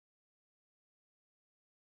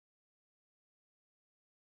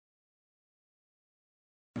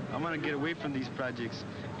I want to get away from these projects.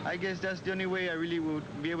 I guess that's the only way I really would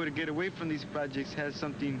be able to get away from these projects. Has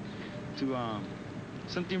something to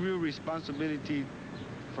something real responsibility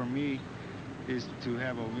for me is to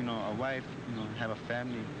have a wife, have a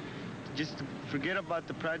family. Just to forget about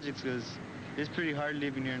the projects because it's pretty hard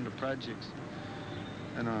living here in the projects.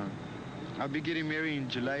 And I'll be getting married in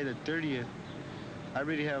July the 30th. I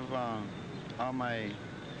already have all my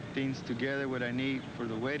things together, what I need for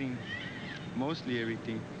the wedding, mostly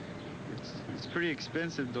everything. It's pretty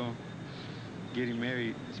expensive though, getting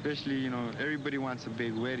married, especially, everybody wants a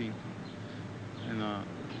big wedding. And I'm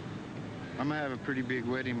gonna have a pretty big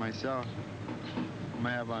wedding myself. I'm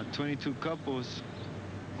gonna have 22 couples.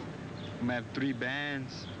 I'm gonna have 3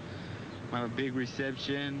 bands. I'm gonna have a big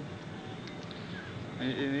reception.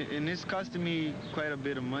 And it's costing me quite a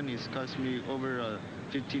bit of money. It's costing me over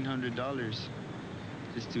 $1,500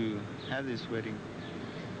 just to have this wedding.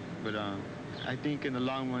 But I think in the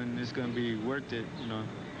long run, it's gonna be worth it, 'cause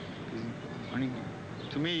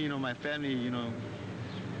to me, my family, we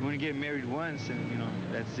only get married once, and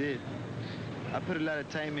that's it. I put a lot of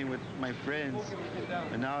time in with my friends,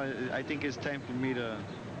 and now I think it's time for me to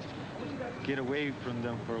get away from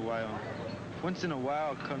them for a while. Once in a while,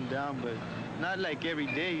 I'll come down, but not like every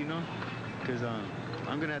day, because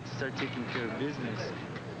I'm gonna have to start taking care of business.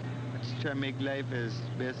 I just try to make life as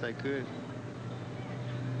best I could.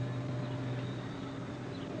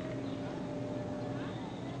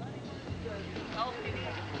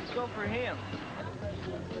 Let's go for him.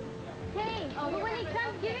 Hey, but when he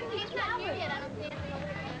comes, give him these flowers.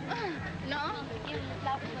 No?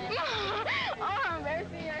 Oh, I'm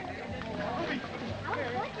embarrassing her.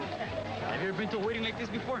 Have you ever been to a wedding like this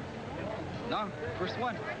before? No? First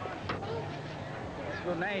one? It's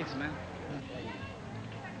real nice, man.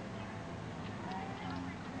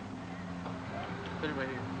 Put it right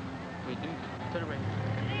here. Wait, put it right here.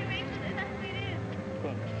 Hey, Rachel, that's what it is.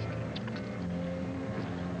 Cool.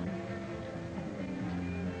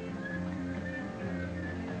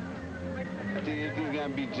 I think everything's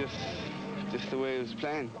gonna be just the way it was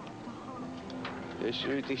planned.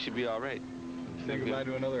 Everything should be all right. Say goodbye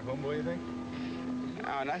to another homeboy, you think?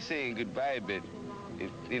 I'm not saying goodbye, but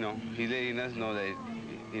he's letting us know that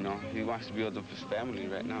he wants to be with his family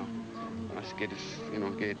right now. He wants to get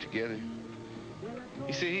get it together.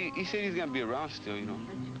 He said he's gonna be around still. He's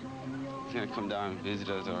gonna come down and visit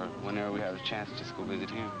us, or whenever we have a chance, just go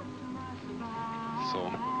visit him.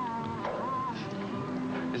 So.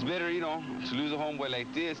 It's better, to lose a homeboy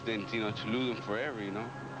like this than, to lose him forever,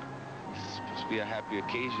 It's supposed to be a happy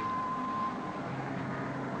occasion.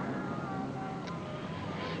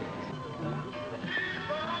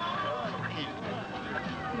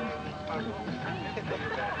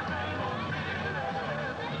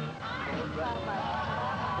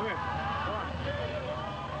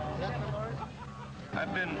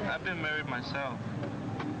 I've been married myself.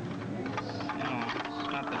 It's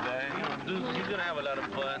not the bad. He's gonna have a lot of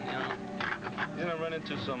fun. He's gonna run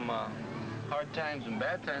into some hard times and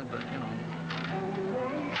bad times, but it's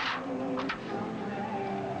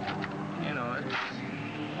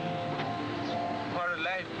part of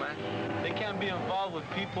life, man. They can't be involved with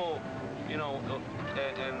people,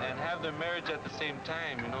 and have their marriage at the same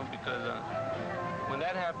time, because when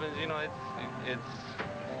that happens, it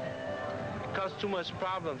causes too much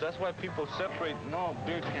problems. That's why people separate. No,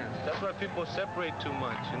 beer cans. That's why people separate too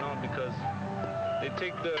much, because they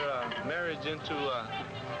take their marriage into,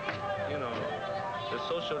 the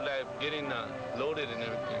social life, getting loaded and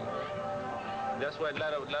everything. That's why a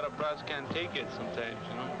lot of broads can't take it sometimes,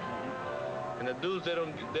 And the dudes, they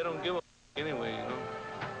don't give a anyway,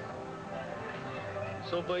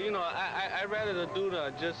 So, but I rather the dude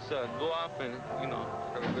just go off and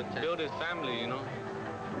have a good time. Build his family,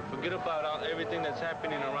 Forget about everything that's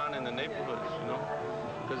happening around in the neighborhoods,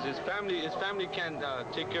 Because his family can't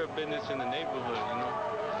take care of business in the neighborhood,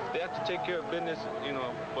 They have to take care of business,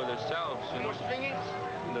 for themselves, in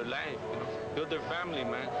their life, Build their family,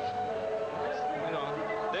 man.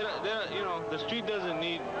 The street doesn't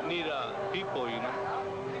need people,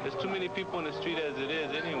 There's too many people in the street as it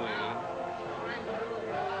is anyway,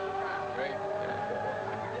 Right.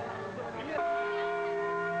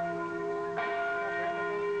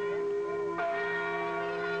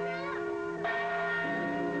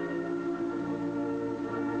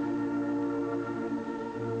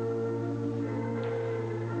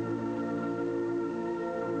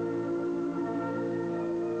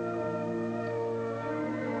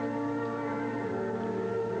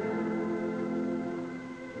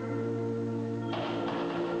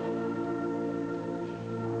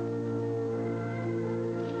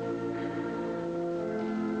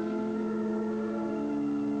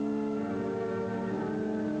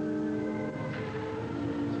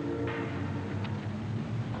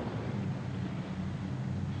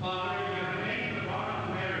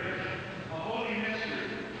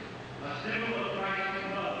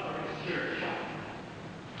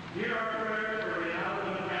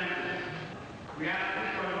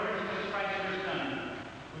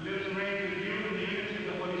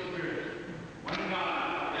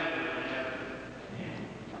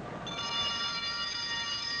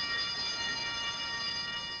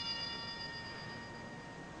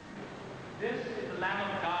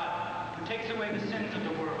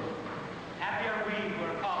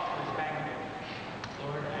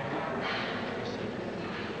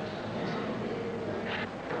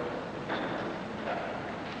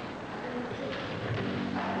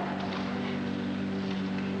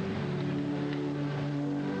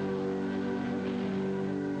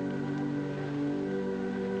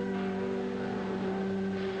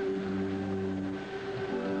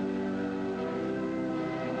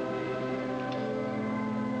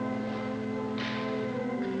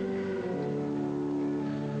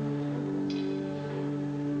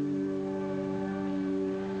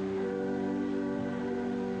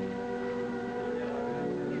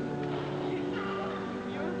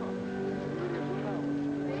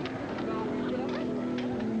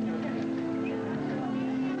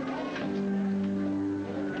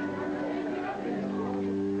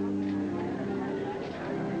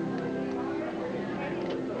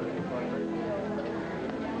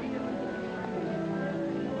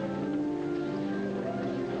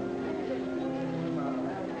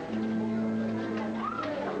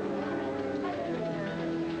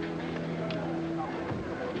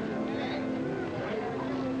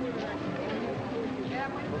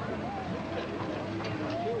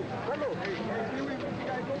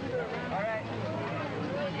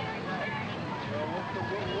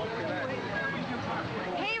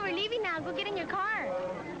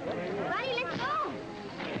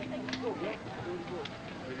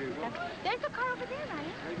 There's the car over there,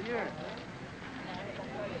 Ryan. Right here.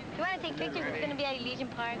 You want to take pictures? It's going to be at Elysian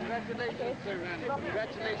Park. Congratulations.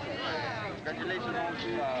 Congratulations. Congratulations on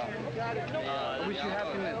wish you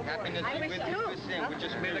happiness. I wish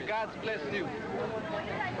too. May the gods bless you.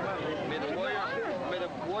 May the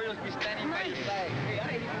warriors be standing by your side.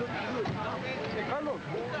 Hey, Carlos.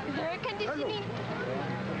 Is there air conditioning?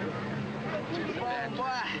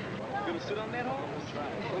 Gonna sit on that home?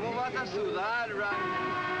 ¿Cómo vas a sudar,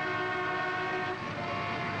 Ryan?